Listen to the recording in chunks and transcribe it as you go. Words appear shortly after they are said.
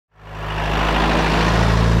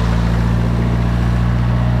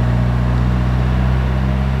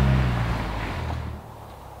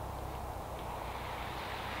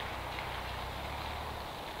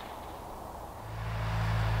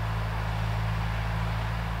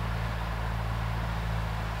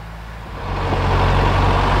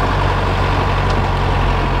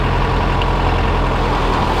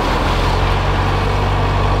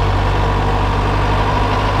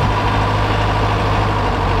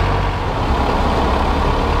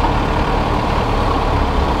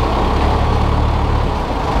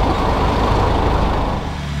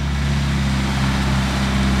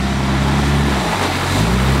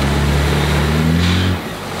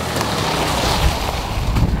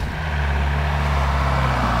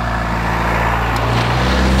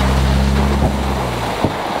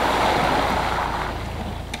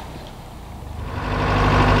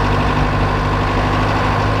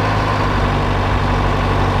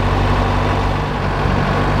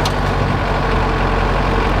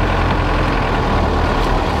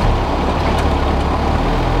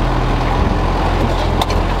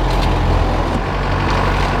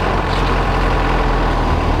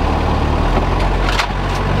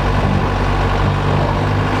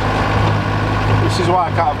why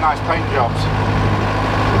I can't have nice paint jobs.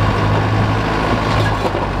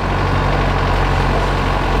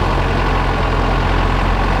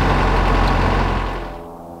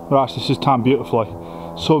 Right, this is timed beautifully.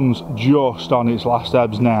 Sun's just on its last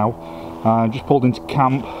ebbs now. Just pulled into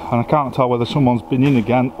camp and I can't tell whether someone's been in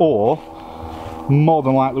again or more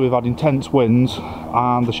than likely we've had intense winds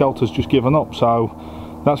and the shelter's just given up,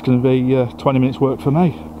 so that's going to be 20 minutes work for me.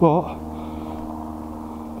 But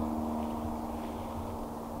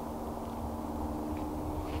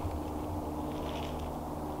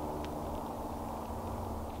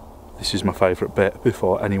this is my favourite bit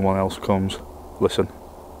before anyone else comes. Listen.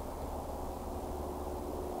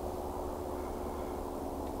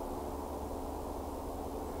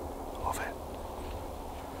 Love it.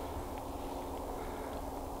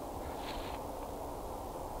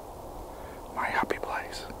 My happy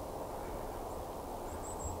place.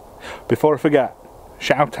 Before I forget,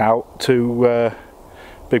 shout out to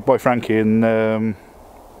Big Boy Frankie in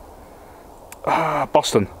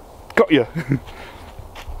Boston. Got you.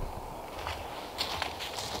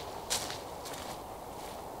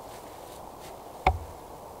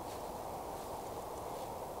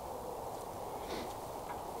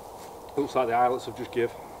 Looks like the islets have just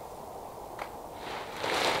give.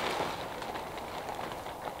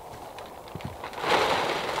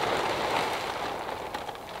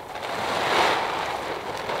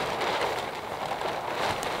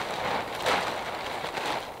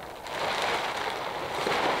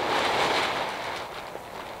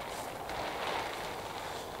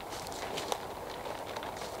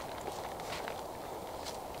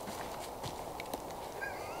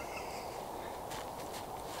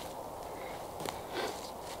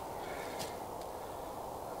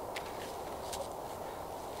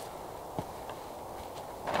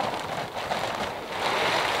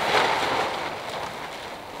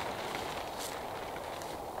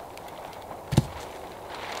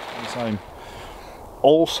 Same.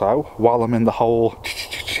 Also, while I'm in the whole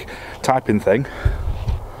typing thing,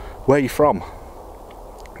 where are you from?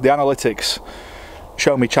 The analytics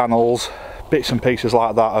show me channels, bits and pieces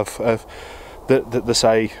like that that they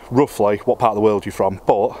say roughly what part of the world you're from,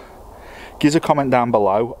 but give us a comment down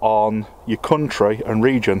below on your country and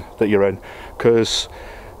region that you're in, because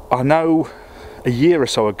I know a year or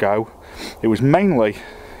so ago it was mainly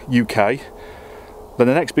UK, then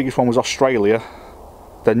the next biggest one was Australia,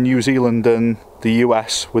 then New Zealand and the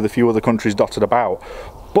US with a few other countries dotted about.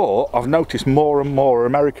 But I've noticed more and more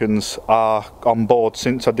Americans are on board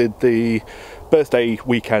since I did the birthday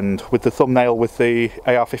weekend with the thumbnail with the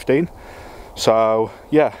AR-15. So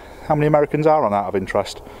yeah, how many Americans are on out of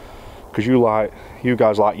interest? Because you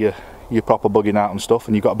guys like your proper bugging out and stuff,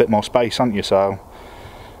 and you've got a bit more space, haven't you? So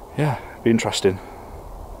yeah, be interesting.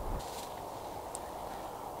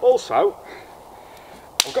 Also,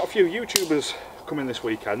 I've got a few YouTubers coming this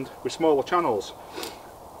weekend with smaller channels.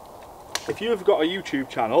 If you've got a YouTube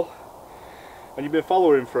channel and you've been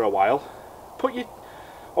following for a while,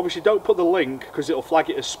 obviously don't put the link because it'll flag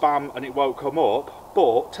it as spam and it won't come up,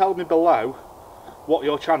 but tell me below what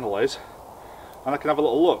your channel is and I can have a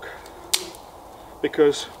little look,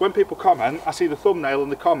 because when people comment I see the thumbnail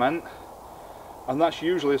and the comment, and that's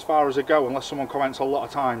usually as far as I go unless someone comments a lot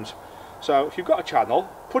of times. So if you've got a channel,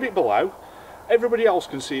 put it below. Everybody else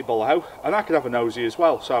can see it below and I can have a nosy as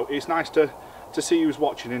well, so it's nice to see who's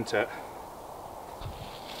watching into it.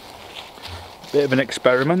 Bit of an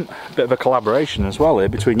experiment, bit of a collaboration as well here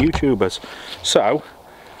between YouTubers. So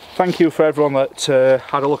thank you for everyone that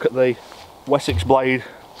had a look at the Wessex Blade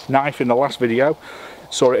knife in the last video,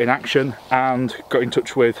 saw it in action and got in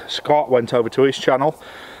touch with Scott, went over to his channel.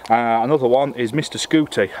 Another one is Mr.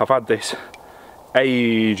 Scooty. I've had this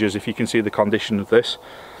ages, if you can see the condition of this.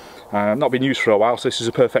 Not been used for a while, so this is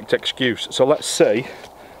a perfect excuse. So let's see.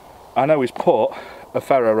 I know he's put a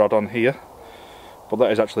ferro rod on here, but that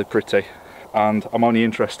is actually pretty, and I'm only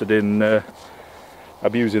interested in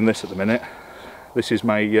abusing this at the minute. This is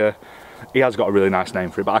my he has got a really nice name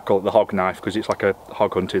for it, but I call it the hog knife because it's like a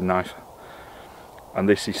hog hunting knife, and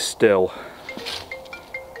this is still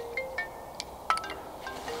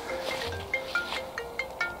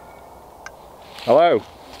hello.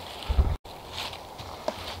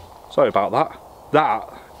 Sorry about that.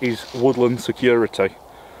 That is woodland security.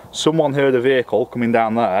 Someone heard a vehicle coming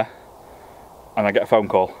down there and I get a phone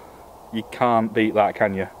call. You can't beat that,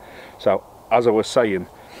 can you? So, as I was saying,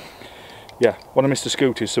 yeah, one of Mr.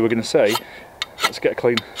 Scooty's, so we're going to say, let's get a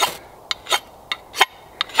clean.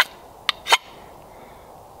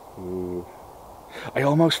 Ooh. I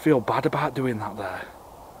almost feel bad about doing that there.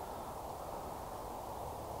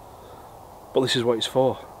 But this is what it's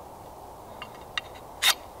for.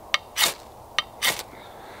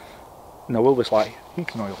 No, will this like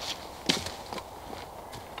heating oil?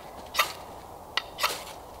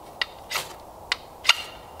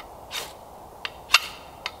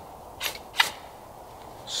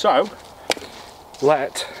 So,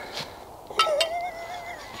 that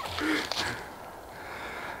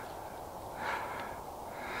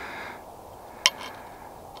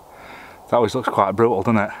always looks quite brutal,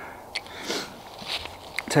 doesn't it?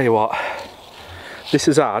 Tell you what, this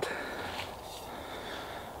has had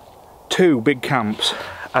 2 big camps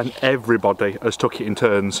and everybody has took it in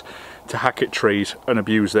turns to hack at trees and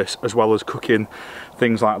abuse this, as well as cooking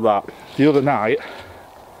things like that. The other night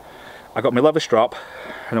I got my leather strop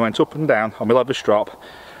and I went up and down on my leather strop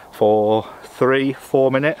for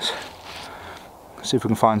 3-4 minutes. Let's see if we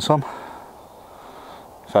can find some.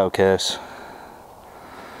 Focus.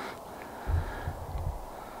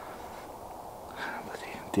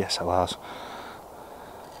 DSLRs.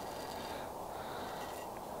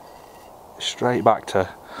 Straight back to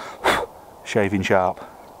shaving sharp.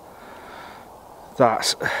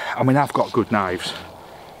 That's, I mean, I've got good knives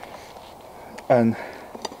and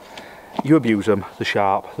you abuse them, they're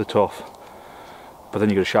sharp, they're tough, but then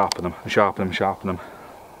you've got to sharpen them and sharpen them and sharpen them.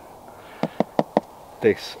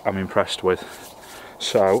 This I'm impressed with.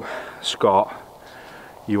 So Scott,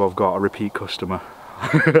 you have got a repeat customer.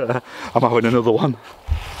 I'm having another one.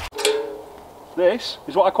 This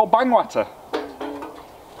is what I call bang water.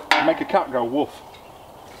 Make a cat go woof.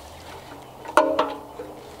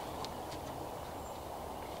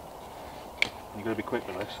 You've got to be quick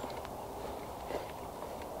with this.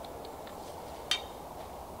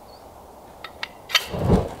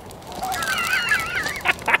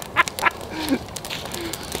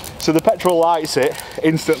 So the petrol lights it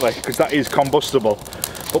instantly because that is combustible,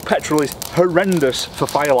 but petrol is horrendous for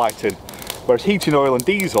fire lighting, whereas heating oil and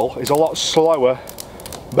diesel is a lot slower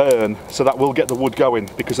burn, so that will get the wood going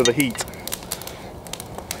because of the heat.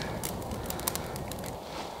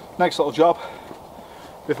 Next little job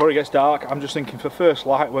before it gets dark, I'm just thinking for first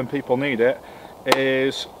light when people need it,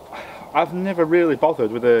 is I've never really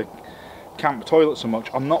bothered with a camp toilet so much.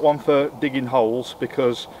 I'm not one for digging holes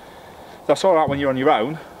because that's alright when you're on your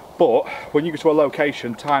own, but when you go to a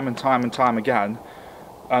location time and time again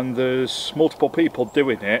and there's multiple people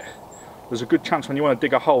doing it, there's a good chance when you want to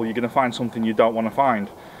dig a hole you're going to find something you don't want to find,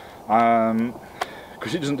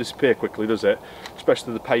 because it doesn't disappear quickly, does it?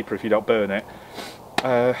 Especially the paper if you don't burn it.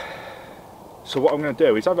 So what I'm going to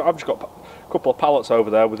do is I've just got a couple of pallets over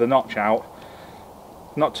there with the notch out.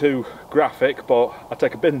 Not too graphic, but I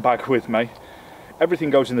take a bin bag with me.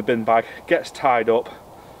 Everything goes in the bin bag, gets tied up,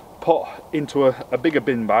 put into a bigger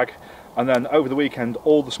bin bag, and then over the weekend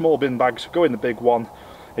all the small bin bags go in the big one.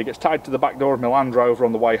 It gets tied to the back door of my Land Rover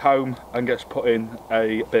on the way home and gets put in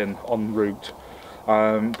a bin en route.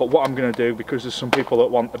 But what I'm going to do, because there's some people that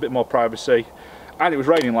want a bit more privacy, and it was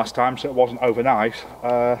raining last time so it wasn't overnight,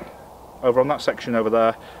 over on that section over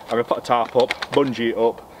there I'm going to put a tarp up, bungee it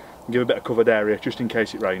up and give a bit of covered area just in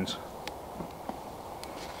case it rains.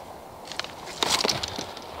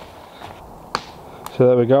 So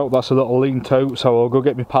there we go, that's a little lean-to, so I'll go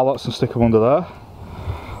get my pallets and stick them under there.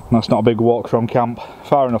 And that's not a big walk from camp,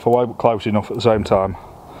 far enough away but close enough at the same time.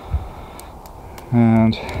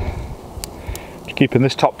 And just keeping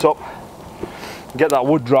this topped up, get that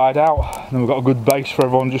wood dried out, and then we've got a good base for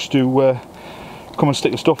everyone just to come and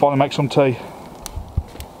stick the stuff on and make some tea.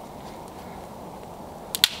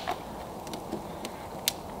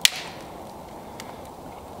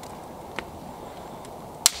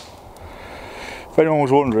 If anyone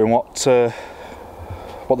was wondering what the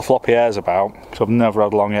floppy hair is about, because I've never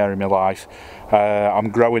had long hair in my life, I'm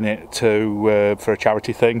growing it for a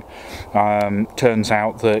charity thing. Turns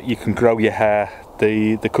out that you can grow your hair,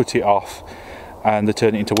 they cut it off and they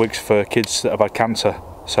turn it into wigs for kids that have had cancer.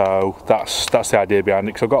 So that's the idea behind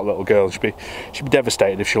it, because I've got a little girl, she'd be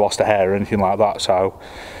devastated if she lost her hair or anything like that. So,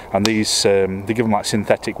 and these they give them like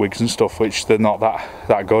synthetic wigs and stuff, which they're not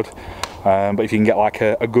that good. But if you can get like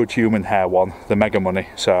a good human hair one, they're mega money.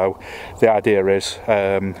 So the idea is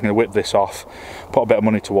I'm going to whip this off, put a bit of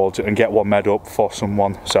money towards it and get one made up for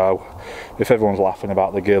someone. So if everyone's laughing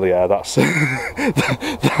about the girly hair, that's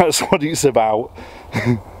that's what it's about.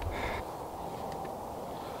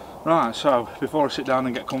 Right, so before I sit down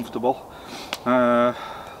and get comfortable,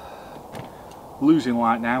 losing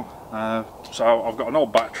light now. So I've got an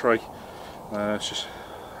old battery, it's just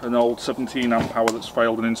an old 17 amp hour that's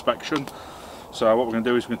failed an inspection. So what we're going to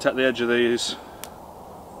do is we're going to take the edge of these,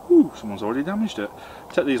 ooh, someone's already damaged it,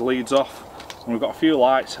 take these leads off, and we've got a few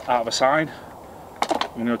lights out of a sign.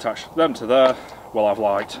 I'm going to attach them to there, we'll have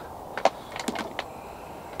light.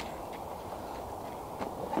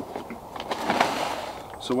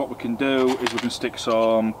 So what we can do is we can stick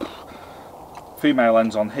some female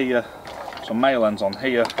ends on here, some male ends on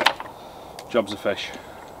here, job's a fish.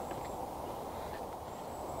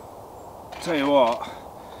 Tell you what,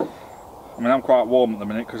 I mean I'm quite warm at the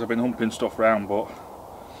minute because I've been humping stuff round, but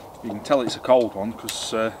you can tell it's a cold one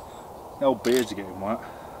because the old beards are getting wet.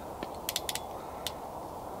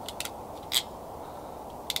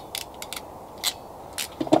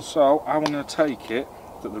 So I'm going to take it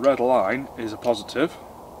that the red line is a positive.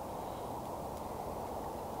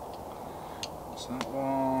 That's that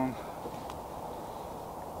one.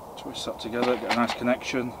 Twist that together, get a nice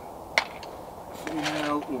connection.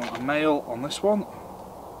 Female, we want a male on this one.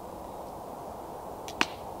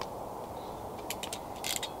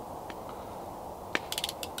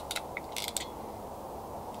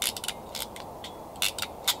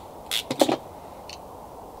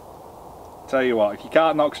 Tell you what, if you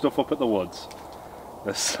can't knock stuff up at the woods,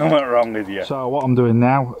 there's something wrong with you. So what I'm doing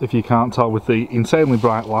now, if you can't tell with the insanely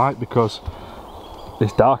bright light because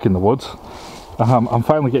it's dark in the woods, I'm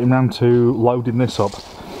finally getting around to loading this up.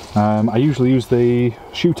 I usually use the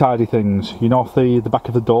shoe tidy things, you know, off the back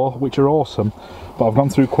of the door, which are awesome, but I've gone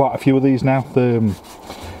through quite a few of these now.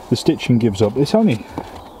 The stitching gives up. It's only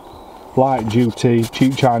light duty,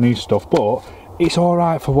 cheap Chinese stuff, but it's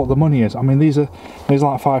alright for what the money is. I mean, these are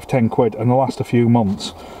like 5-10 quid and they last a few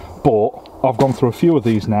months, but I've gone through a few of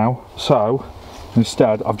these now, so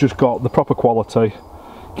instead I've just got the proper quality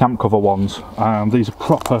camp cover ones. These are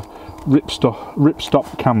proper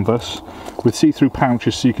ripstop canvas with see-through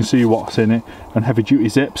pouches so you can see what's in it, and heavy duty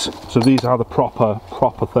zips. So these are the proper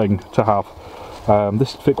thing to have.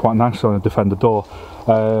 This would fit quite nicely on a Defender door.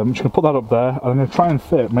 I'm just going to put that up there, and I'm going to try and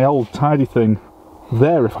fit my old tidy thing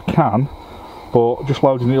there if I can, but just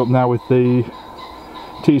loading it up now with the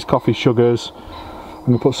teas, coffee, sugars. I'm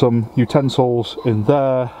going to put some utensils in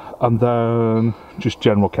there, and then just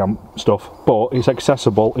general camp stuff, but it's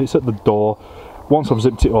accessible, it's at the door. Once I've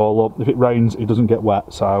zipped it all up, if it rains it doesn't get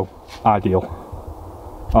wet, so ideal.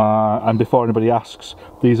 And before anybody asks,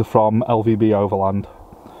 these are from LVB Overland,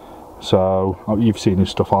 so you've seen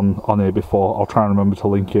this stuff on here before. I'll try and remember to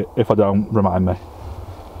link it. If I don't, remind me.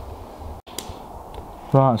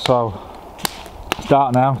 Right, so it's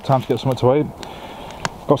dark now, time to get something to eat.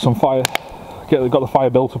 Got some fire, got the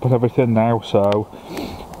fire built up and everything now, so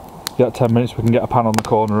get 10 minutes we can get a pan on the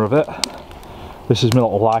corner of it. This is my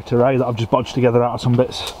little lighter ray that I've just bodged together out of some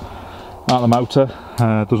bits out of the motor.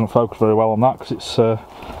 Doesn't focus very well on that because it's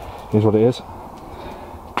is what it is.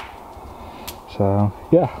 So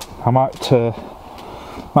yeah, I might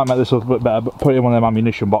make this a little bit better, but put it in one of them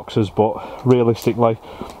ammunition boxes, but realistically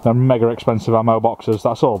they're mega expensive ammo boxes.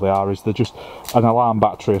 That's all they are, is they're just an alarm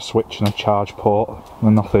battery, a switch and a charge port,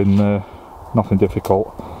 and nothing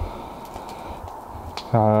difficult.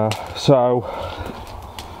 So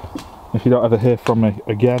if you don't ever hear from me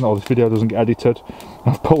again, or this video doesn't get edited,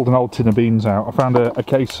 I've pulled an old tin of beans out. I found a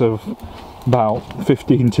case of about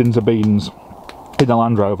 15 tins of beans in a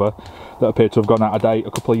Land Rover that appear to have gone out of date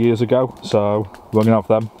a couple of years ago, so we're going to have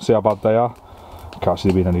them, see how bad they are. I can't see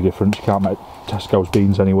there being any difference. You can't make Tesco's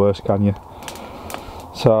beans any worse, can you?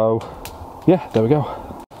 So yeah, there we go.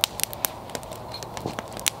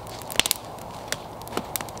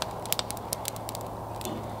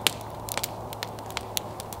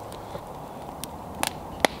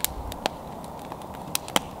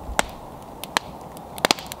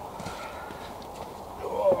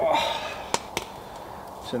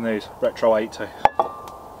 In these Retro 80,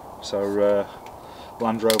 so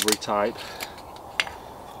Land Rover type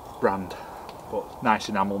brand, but nice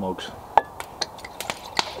enamel mugs.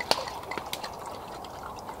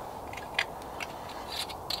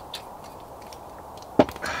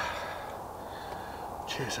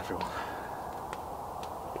 Cheers everyone.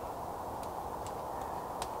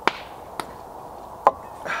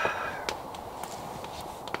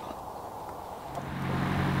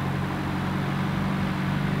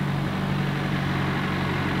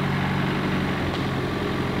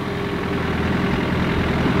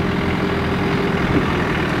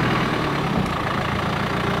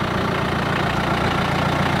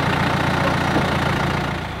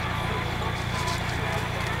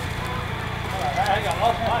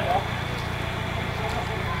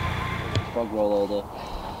 Frog roll holder.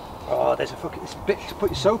 Oh, there's a fucking bit to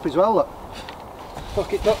put your soap as well, look.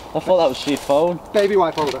 Fuck it, look. I thought that was your phone. Baby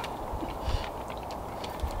wipe holder.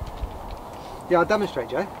 Yeah, I'll demonstrate,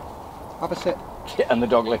 Jay. Have a sit. And the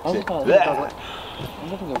dog licks I'm it. going to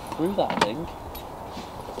go through that thing.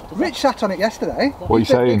 Rich sat on it yesterday. What are you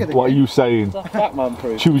saying? What are you saying? Is that fat man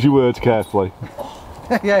proof? Choose your words carefully.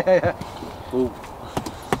 Yeah. Ooh.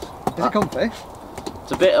 Is it comfy?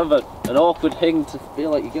 It's a bit of an awkward thing to feel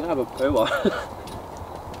like you're going to have a poo on.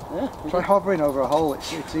 Yeah. Try hovering over a hole,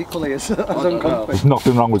 it's equally as know. uncomfortable. There's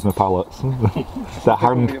nothing wrong with my pallets. They're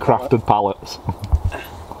handcrafted pallets.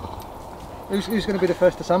 Who's going to be the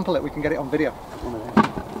first to sample it? We can get it on video.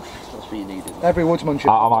 That's what you needed. Every woods muncher.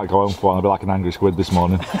 I might go home for one. I'll be like an angry squid this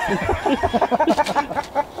morning.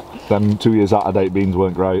 Them 2 years out of date beans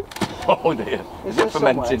weren't great. Oh dear. Is it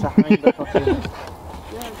fermenting?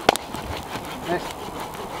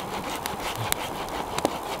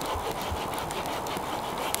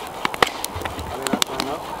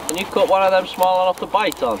 Can you cut one of them small enough to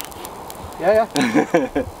bite on? Yeah.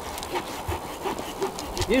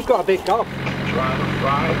 You've got a big gob.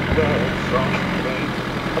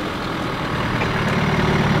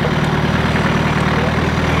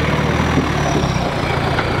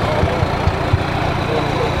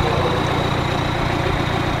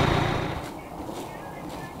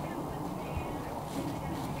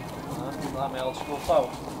 Like my old school phone.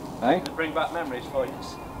 Eh? To bring back memories for you.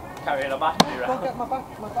 Just carrying a battery Go around. get my back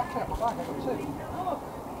out my bag. I got two.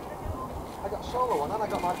 I got a solo one and I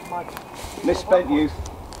got my Misspent youth.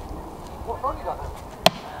 What phone you got now?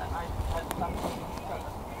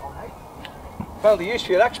 Found the use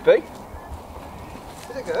for your XP.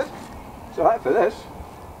 Is it good? It's alright for this.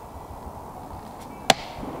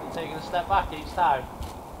 Taking a step back each time.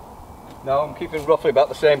 No, I'm keeping roughly about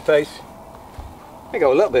the same pace. I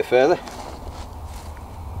go a little bit further.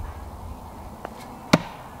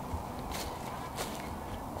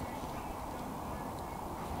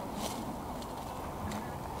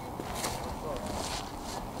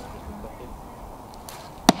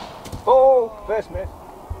 Oh, first miss.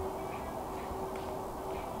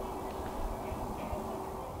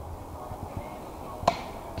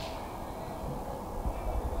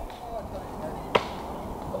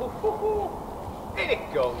 In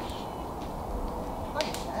it goes.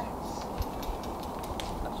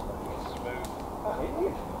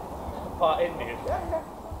 Smooth. Part Indian.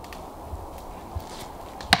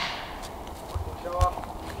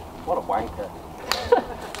 What a wanker.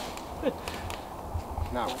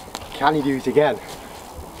 Now, can you do it again?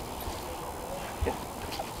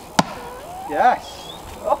 Yes.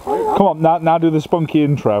 Come on, now do the spunky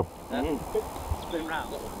intro. Spin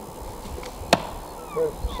round.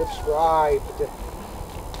 Subscribe.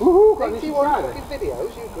 Woohoo, got 81 fucking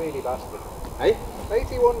videos, you greedy bastard. Hey?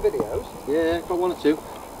 81 videos. Yeah, got one or two.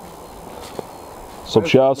 Sub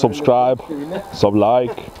share, subscribe, sub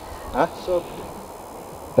like. So,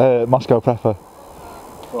 Moscow Pepper.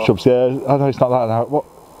 Sub share. Oh no, it's not that now. What?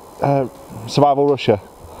 Survival Russia.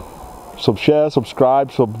 Sub share,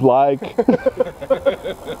 subscribe, sub like.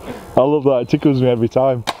 I love that. It tickles me every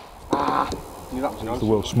time. It's the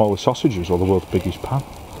world's smallest sausages or the world's biggest pan.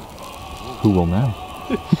 Who will know?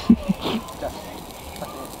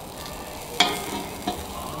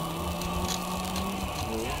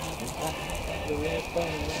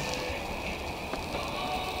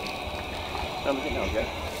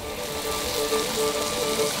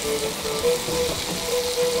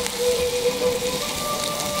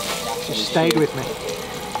 just stayed with me.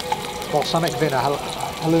 Balsamic vinegar,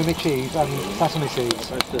 halloumi cheese and sesame seeds.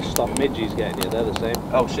 That's the stuff Midgie's getting you, they're the same.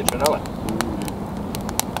 Oh, citronella.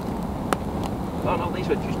 Oh no, these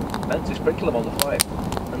were just meant to sprinkle them on the fire.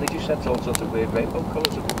 And they just sent all sorts of weird rainbow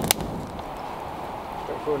colours of them.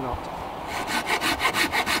 Straight for a knot.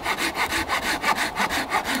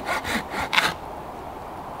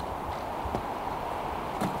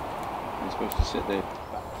 You're supposed to sit there.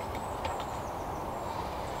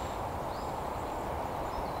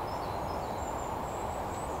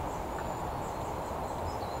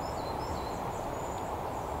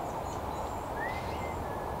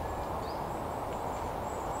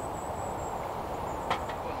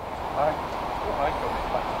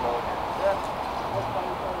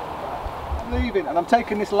 I'm leaving and I'm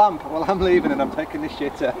taking this lamp. Well, I'm leaving and I'm taking this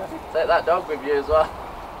shitter. Take that dog with you as well.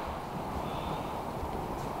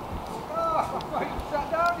 Oh, I haven't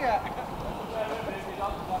sat down yet.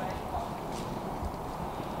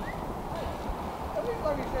 At least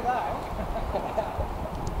let me sit down.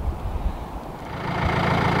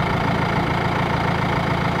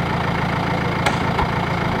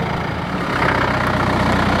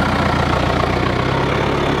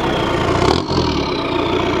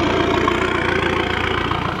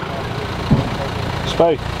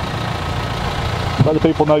 Spey, let the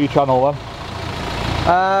people know your channel then.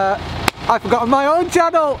 I've forgotten my own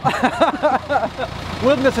channel!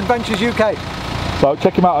 Wilderness Adventures UK. So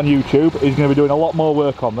check him out on YouTube. He's going to be doing a lot more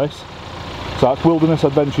work on this. So that's Wilderness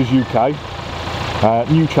Adventures UK.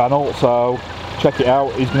 New channel, so check it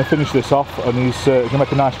out. He's going to finish this off and he's going to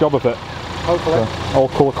make a nice job of it. hopefully. So, all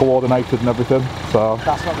colour coordinated and everything. So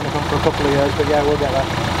That's not going to come for a couple of years, but yeah, we'll get there.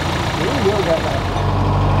 We will get there.